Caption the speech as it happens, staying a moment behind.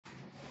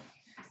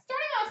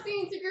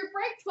CNC Group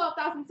break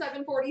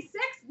 12,746.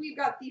 We've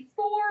got the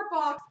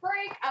 4-box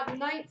break of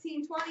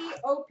 1920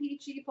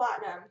 OPC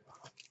Platinum.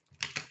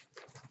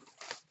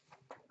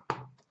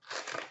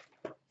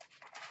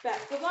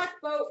 Best of luck,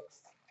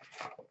 folks.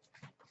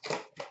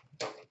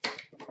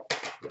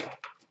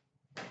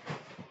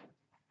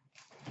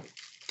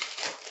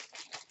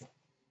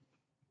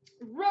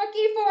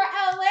 Rookie for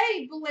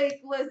LA,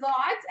 Blake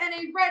Lizotte, and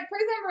a red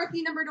prism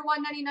rookie number to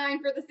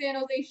 199 for the San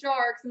Jose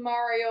Sharks,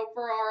 Mario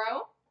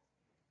Ferraro.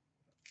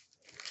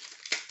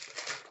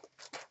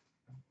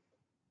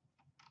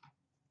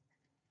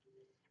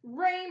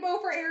 Rainbow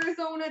for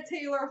Arizona,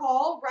 Taylor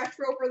Hall.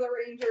 Retro for the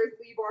Rangers,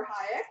 Libor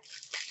Hayek.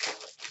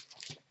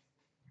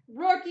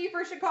 Rookie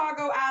for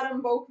Chicago,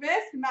 Adam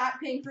Boqvist. Matte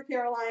pink for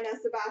Carolina,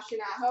 Sebastian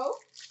Aho.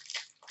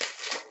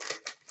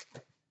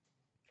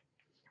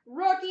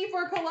 Rookie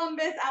for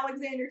Columbus,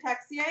 Alexander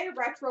Texier.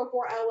 Retro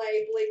for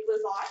LA, Blake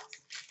Lizotte.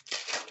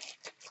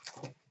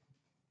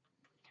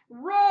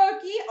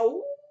 Rookie,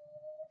 oh,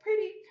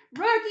 pretty.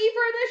 Rookie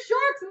for the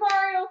Sharks,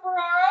 Mario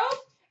Ferraro.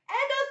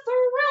 And a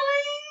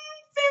thrilling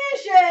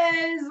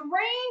finishes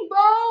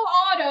rainbow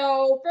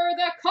auto for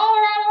the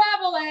Colorado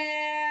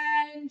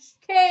Avalanche,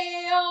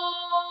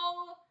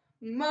 Cale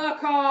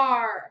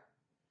Makar.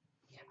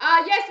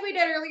 Yes, we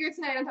did earlier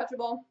tonight,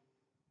 Untouchable.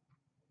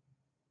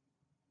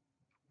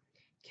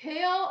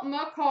 Cale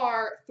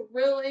Makar,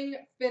 thrilling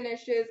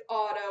finishes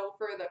auto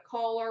for the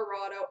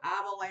Colorado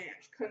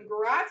Avalanche.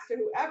 Congrats to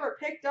whoever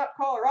picked up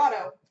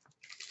Colorado.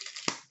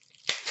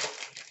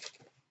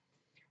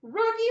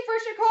 Rookie for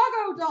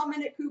Chicago,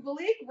 Dominic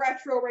Kubalik.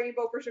 Retro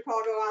rainbow for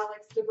Chicago,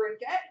 Alex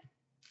DeBrincat.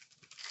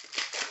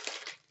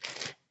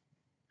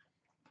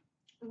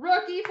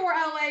 Rookie for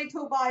LA,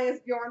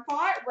 Tobias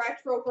Bjornfot.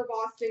 Retro for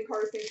Boston,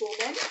 Carson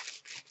Coleman.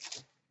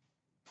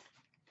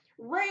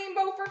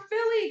 Rainbow for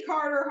Philly,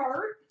 Carter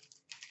Hart.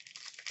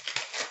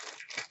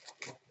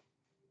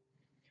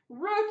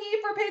 Rookie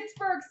for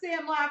Pittsburgh,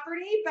 Sam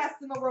Lafferty. Best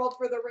in the world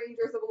for the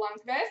Rangers of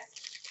Lundqvist.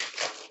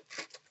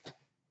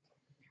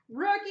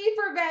 Rookie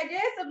for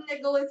Vegas of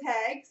Nicholas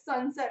Hague.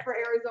 Sunset for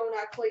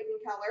Arizona, Clayton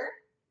Keller.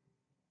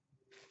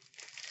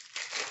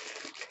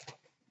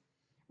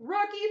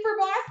 Rookie for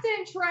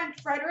Boston, Trent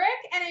Frederick.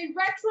 And a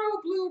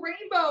retro blue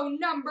rainbow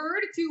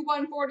numbered to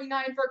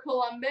 149 for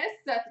Columbus,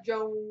 Seth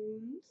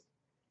Jones.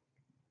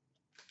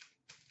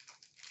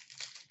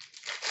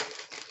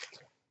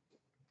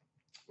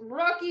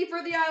 Rookie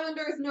for the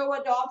Islanders,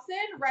 Noah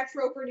Dobson.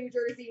 Retro for New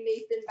Jersey,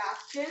 Nathan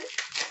Bastian.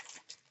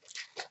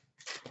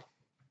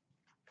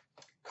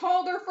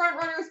 Calder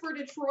frontrunners for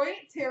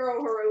Detroit,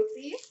 Taro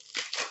Hirose.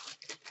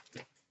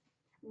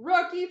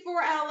 Rookie for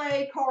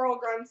LA, Carl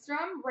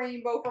Grundstrom.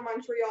 Rainbow for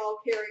Montreal,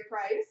 Carey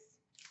Price.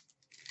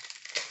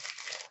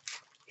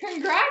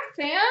 Congrats,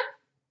 Sam.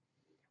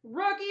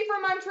 Rookie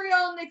for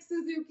Montreal, Nick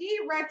Suzuki.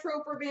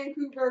 Retro for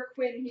Vancouver,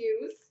 Quinn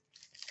Hughes.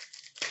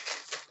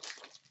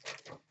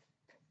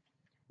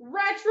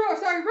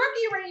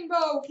 Rookie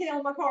rainbow,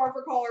 Cale Makar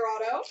for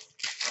Colorado.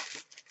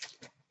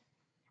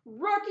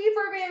 Rookie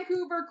for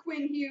Vancouver,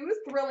 Quinn Hughes.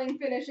 Thrilling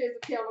finishes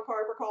of Cale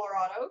Makar for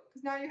Colorado.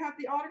 Because now you have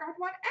the autographed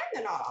one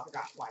and the not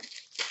autographed one.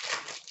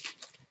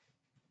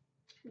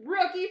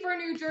 Rookie for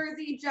New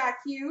Jersey, Jack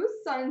Hughes.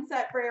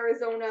 Sunset for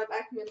Arizona of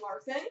Ekman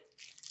Larson.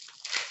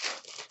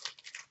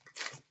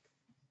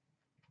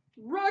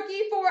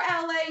 Rookie for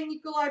LA,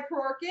 Nikolai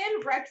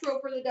Prorkin. Retro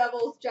for the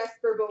Devils,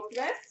 Jesper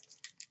Boqvist.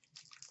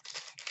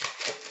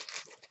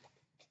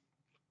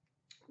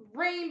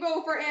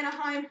 Rainbow for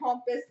Anaheim,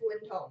 Hampus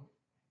Lindholm.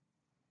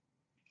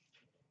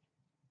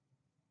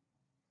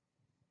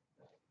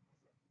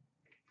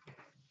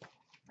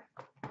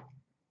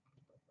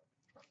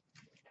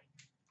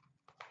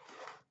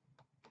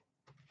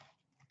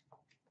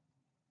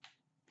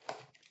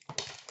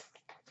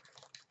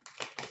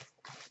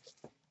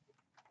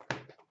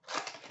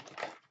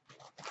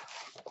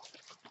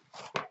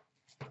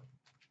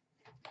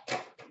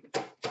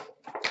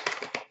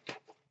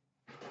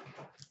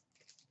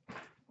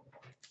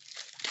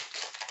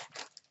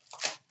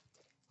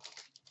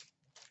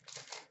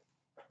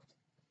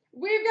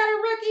 We've got a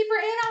rookie for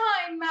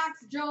Anaheim,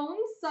 Max Jones.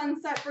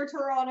 Sunset for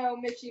Toronto,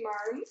 Mitchie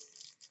Marnes.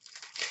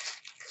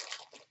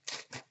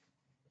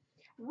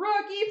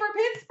 Rookie for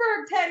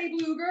Pittsburgh, Teddy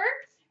Bluger.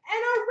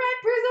 And a red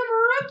prism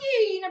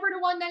rookie, number to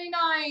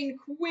 199,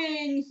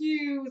 Quinn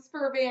Hughes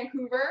for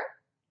Vancouver.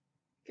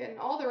 Getting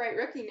all the right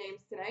rookie names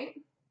tonight.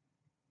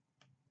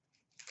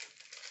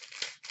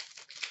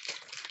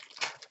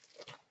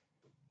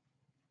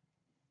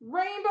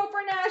 Rainbow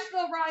for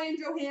Nashville, Ryan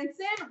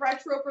Johansson.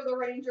 Retro for the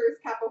Rangers,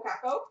 Capo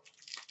Caco.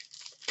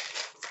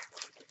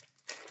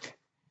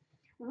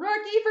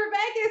 Rookie for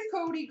Vegas,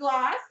 Cody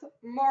Glass.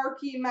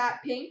 Marquee matte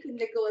pink,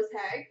 Nicholas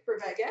Hague for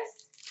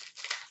Vegas.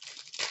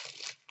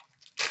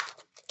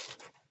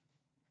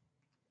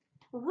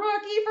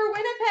 Rookie for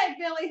Winnipeg,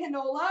 Billy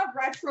Hinola.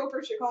 Retro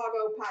for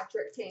Chicago,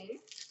 Patrick Kane.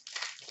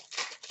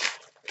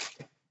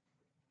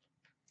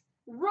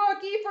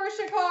 Rookie for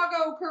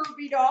Chicago,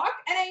 Kirby Doc.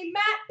 And a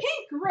matte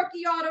pink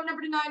rookie auto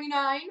number to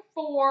 99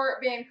 for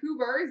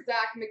Vancouver,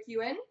 Zach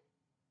McEwen.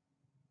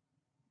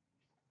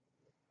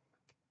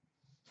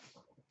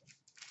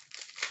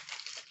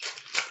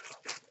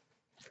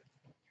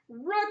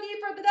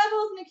 for the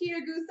Devils,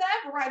 Nikita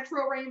Gusev.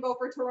 Retro Rainbow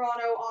for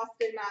Toronto,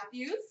 Austin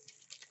Matthews.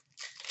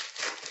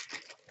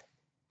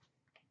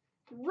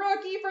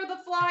 Rookie for the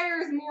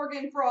Flyers,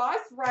 Morgan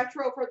Frost.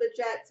 Retro for the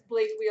Jets,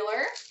 Blake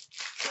Wheeler.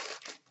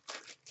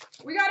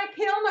 We got a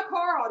Cale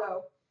Makar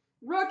auto.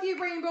 Rookie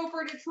Rainbow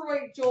for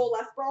Detroit, Joel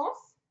Lesperance.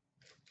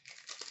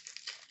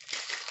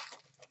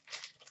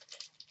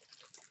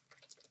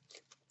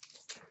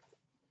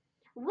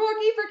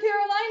 Rookie for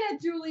Carolina,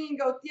 Julien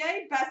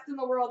Gauthier. Best in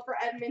the world for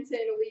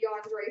Edmonton,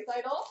 Leon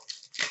Draisaitl.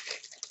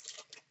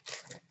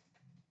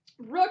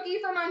 Rookie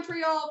for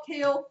Montreal,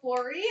 Cale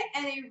Fleury.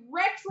 And a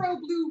retro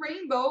blue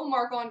rainbow,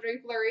 Marc-Andre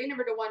Fleury,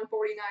 number to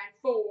 149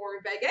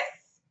 for Vegas.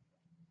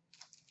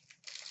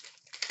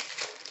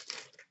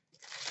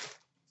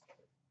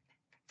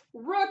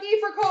 Rookie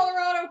for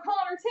Colorado,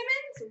 Connor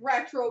Timmins.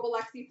 Retro of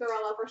Alexi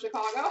Thorella for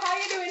Chicago. How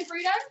you doing,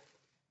 Frida?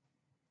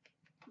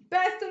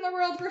 Best in the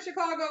world for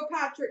Chicago,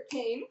 Patrick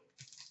Kane.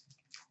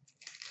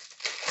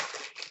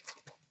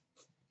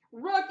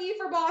 Rookie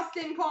for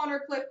Boston,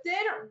 Connor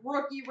Clifton.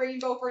 Rookie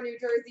rainbow for New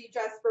Jersey,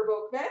 Jesper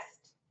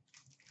Boqvist.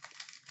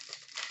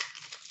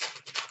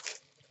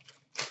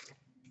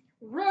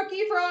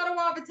 Rookie for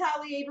Ottawa,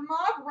 Vitaly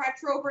Abramov.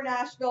 Retro for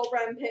Nashville,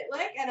 Rem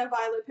Pitlick. And a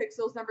Violet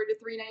Pixels number to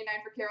 399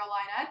 for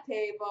Carolina,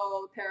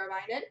 Teuvo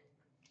Teravainen.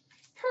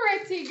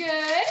 Pretty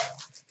good.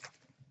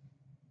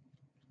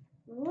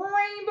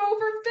 Rainbow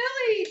for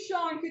Philly,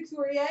 Sean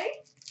Couturier.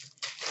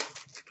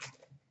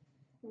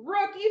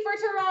 Rookie for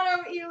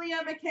Toronto,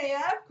 Ilya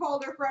Mikheyev.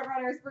 Calder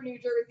Frontrunners for New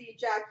Jersey,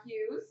 Jack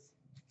Hughes.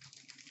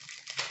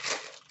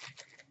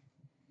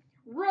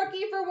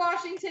 Rookie for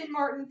Washington,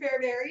 Martin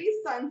Fairberry.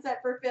 Sunset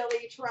for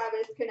Philly,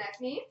 Travis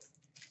Konechny.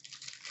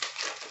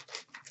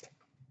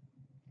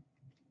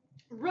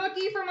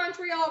 Rookie for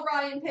Montreal,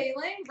 Ryan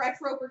Poehling.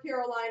 Retro for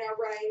Carolina,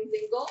 Ryan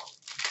Zingle.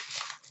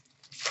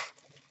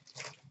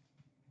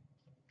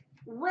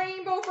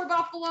 Rainbow for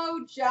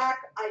Buffalo, Jack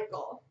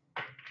Eichel.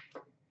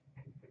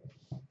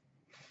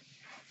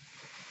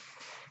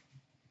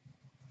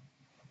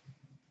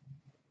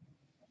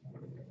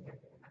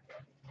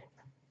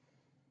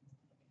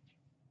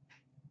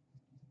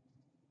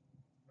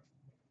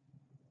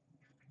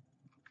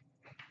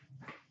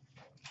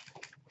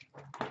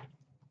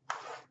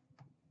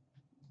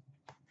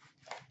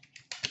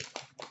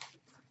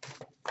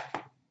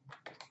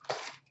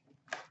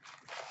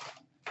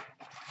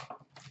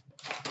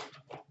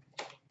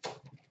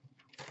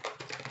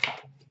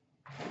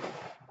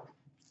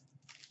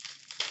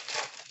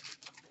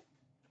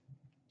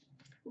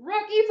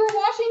 Rookie for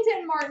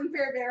Washington, Martin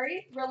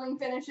Fairberry. Thrilling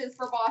finishes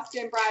for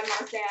Boston, Brad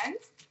Marchand.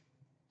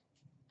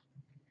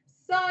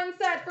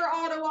 Sunset for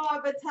Ottawa,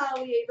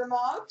 Vitaly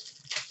Abramov.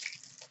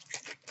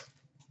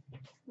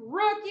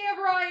 Rookie of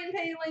Ryan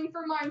Poehling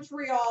for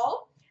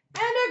Montreal.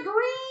 And a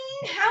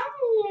green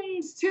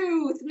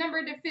houndstooth,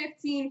 number to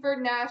 15 for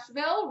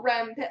Nashville,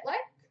 Rem Pitlick.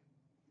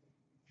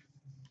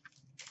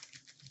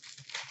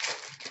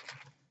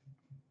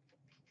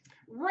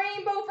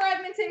 Rainbow for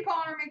Edmonton,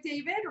 Connor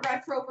McDavid.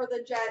 Retro for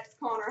the Jets,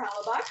 Connor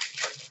Hellebuck.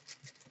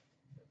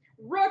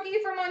 Rookie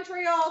for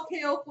Montreal,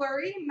 Cale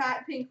Fleury.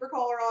 Matte Pink for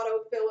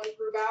Colorado, Philip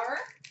Grubauer.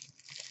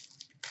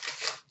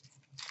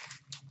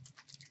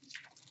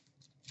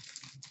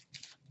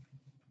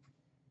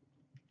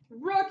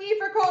 Rookie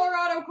for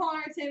Colorado,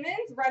 Connor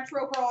Timmins.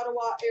 Retro for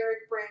Ottawa,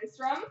 Eric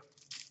Brandstrom.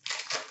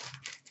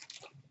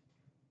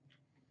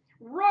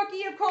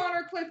 Rookie of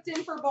Connor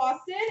Clifton for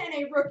Boston, and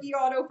a rookie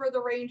auto for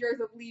the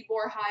Rangers of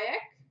Libor Hayek.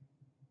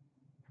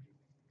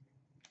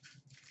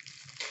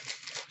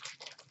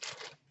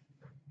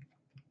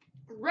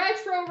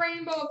 Retro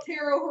rainbow of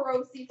Taro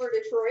Hirose for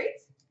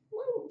Detroit.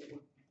 Woo.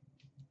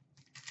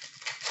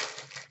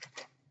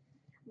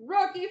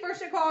 Rookie for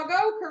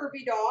Chicago,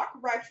 Kirby Dach.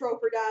 Retro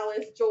for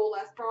Dallas, Joel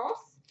Lesperance.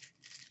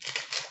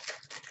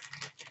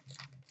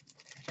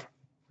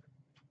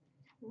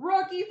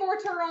 Rookie for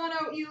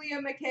Toronto,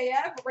 Ilya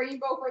Mikheyev.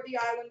 Rainbow for the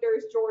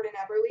Islanders, Jordan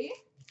Eberle.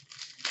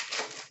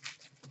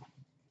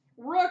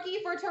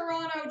 Rookie for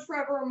Toronto,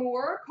 Trevor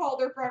Moore.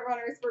 Calder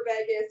Frontrunners for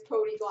Vegas,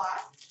 Cody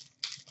Glass.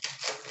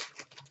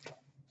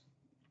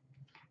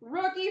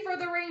 Rookie for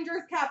the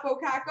Rangers, Capo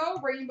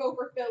Caco. Rainbow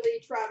for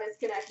Philly, Travis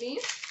Konechny.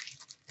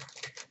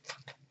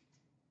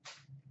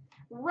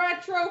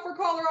 Retro for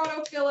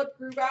Colorado, Philip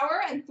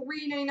Grubauer. And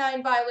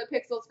 $3.99 Violet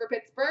Pixels for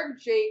Pittsburgh,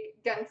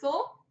 Jake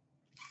Gensel.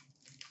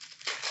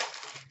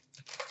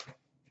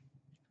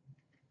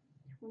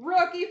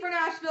 Rookie for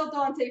Nashville,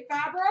 Dante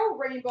Fabro.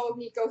 Rainbow of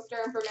Nico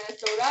Sturm for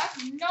Minnesota.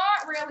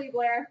 Not really,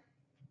 Blair.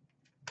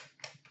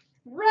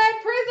 Red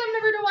Prism,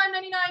 number to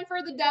 199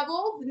 for the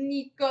Devils,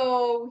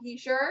 Nico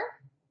Hischier.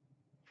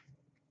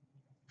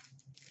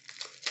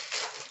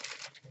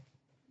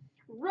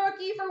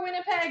 Rookie for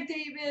Winnipeg,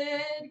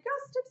 David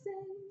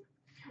Gustafson.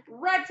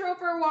 Retro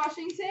for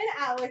Washington,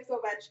 Alex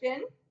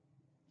Ovechkin.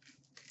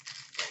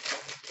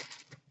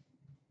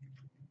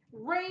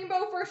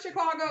 Rainbow for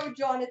Chicago,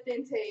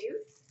 Jonathan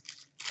Toews.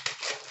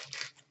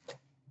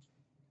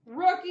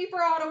 Rookie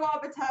for Ottawa,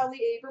 Vitaly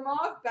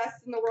Abramov.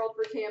 Best in the world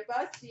for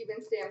Tampa, Steven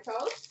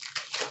Stamkos.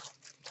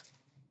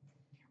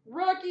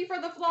 Rookie for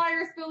the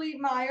Flyers, Philippe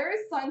Myers.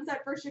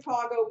 Sunset for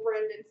Chicago,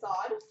 Brendan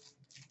Saad.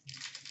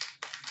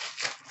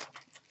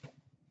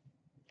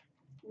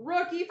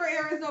 Rookie for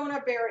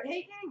Arizona, Barrett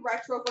Hayton.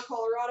 Retro for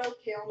Colorado,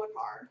 Cale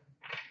Makar.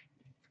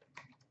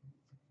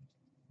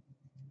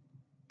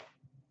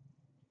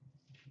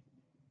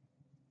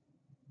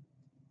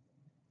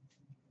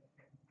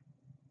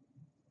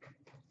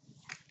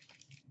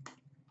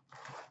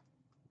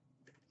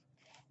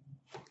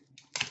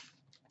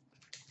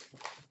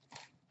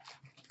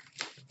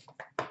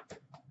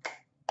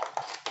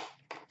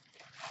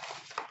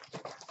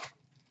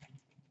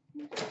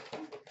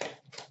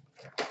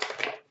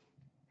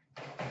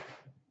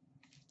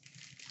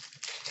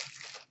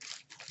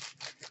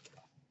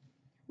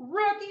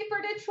 Rookie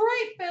for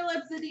Detroit,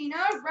 Philip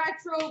Zadina.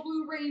 Retro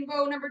Blue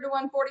Rainbow, number to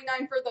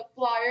 149 for the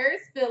Flyers,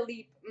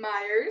 Philippe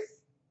Myers.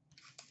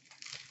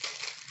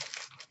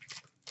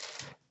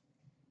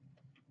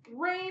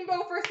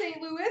 Rainbow for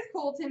St. Louis,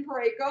 Colton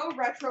Parayko.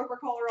 Retro for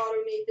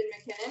Colorado, Nathan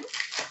McKinnon.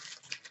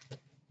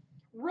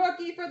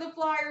 Rookie for the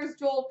Flyers,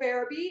 Joel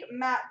Farabee.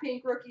 Matte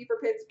Pink rookie for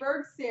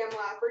Pittsburgh, Sam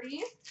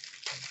Lafferty.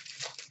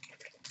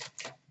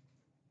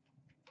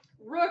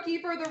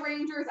 Rookie for the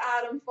Rangers,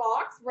 Adam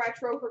Fox.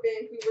 Retro for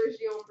Vancouver,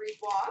 Guillaume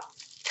Brisebois.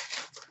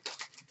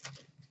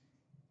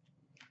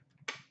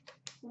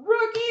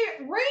 Rookie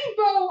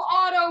Rainbow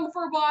Auto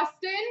for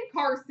Boston,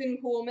 Carson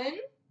Coleman.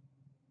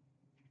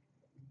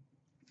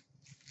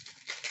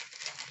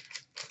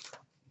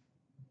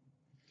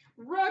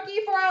 Rookie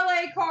for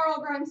LA,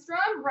 Carl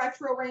Grundstrom.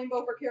 Retro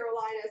Rainbow for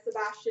Carolina,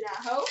 Sebastian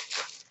Aho.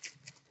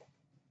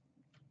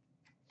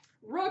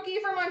 Rookie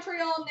for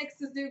Montreal, Nick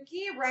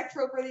Suzuki.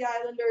 Retro for the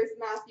Islanders,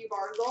 Matthew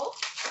Barzal.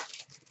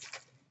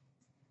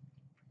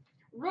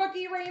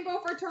 Rookie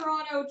Rainbow for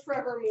Toronto,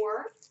 Trevor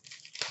Moore.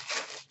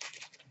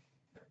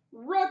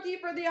 Rookie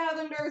for the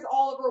Islanders,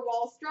 Oliver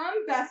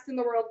Wahlstrom. Best in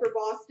the world for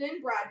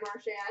Boston, Brad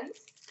Marchand.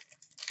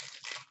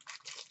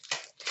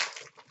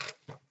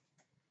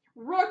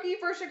 Rookie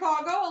for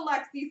Chicago,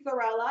 Alexi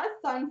Sorella.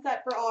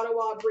 Sunset for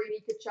Ottawa,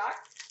 Brady Tkachuk.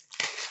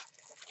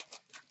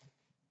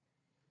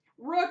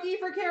 Rookie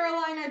for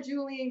Carolina,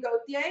 Julien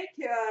Gauthier.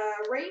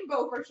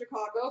 Rainbow for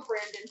Chicago,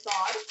 Brandon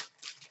Saad.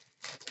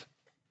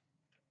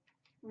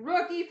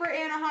 Rookie for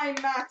Anaheim,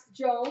 Max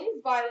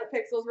Jones. Violet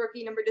Pixels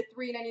rookie number to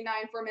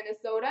 399 for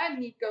Minnesota,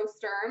 Nico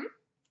Sturm.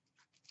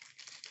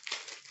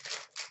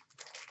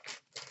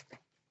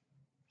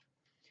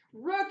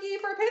 Rookie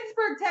for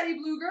Pittsburgh, Teddy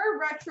Bluger.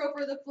 Retro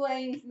for the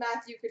Flames,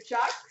 Matthew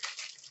Tkachuk.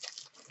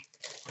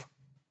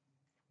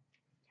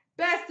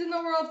 Best in the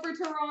world for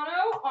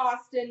Toronto,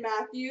 Austin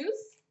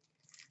Matthews.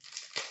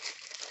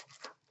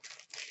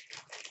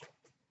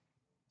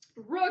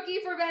 Rookie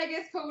for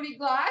Vegas, Cody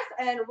Glass.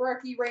 And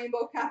rookie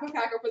Rainbow Kappa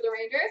for the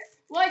Rangers.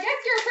 Well, I guess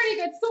you're a pretty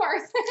good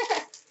source.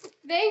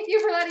 Thank you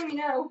for letting me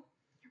know.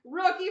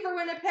 Rookie for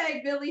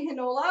Winnipeg, Billy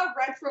Hinola.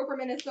 Retro for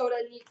Minnesota,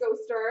 Nico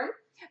Sturm.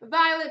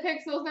 Violet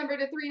Pixels number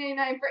to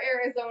 399 for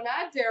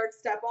Arizona, Derek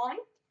Stepan.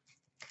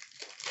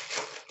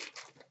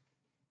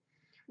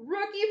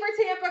 Rookie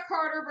for Tampa,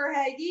 Carter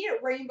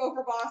Verhaeghe. Rainbow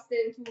for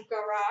Boston,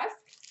 Tuukka Rask.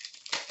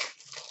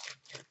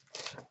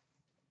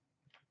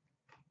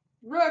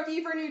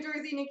 Rookie for New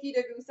Jersey,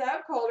 Nikita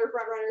Gusev. Calder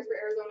frontrunners for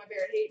Arizona,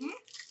 Barrett Hayton.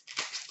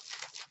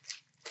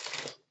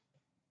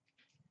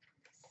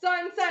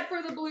 Sunset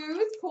for the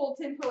Blues,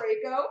 Colton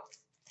Parayko.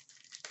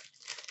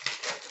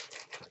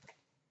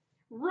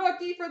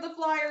 Rookie for the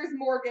Flyers,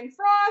 Morgan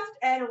Frost.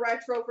 And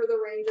retro for the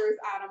Rangers,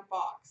 Adam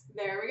Fox.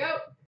 There we go.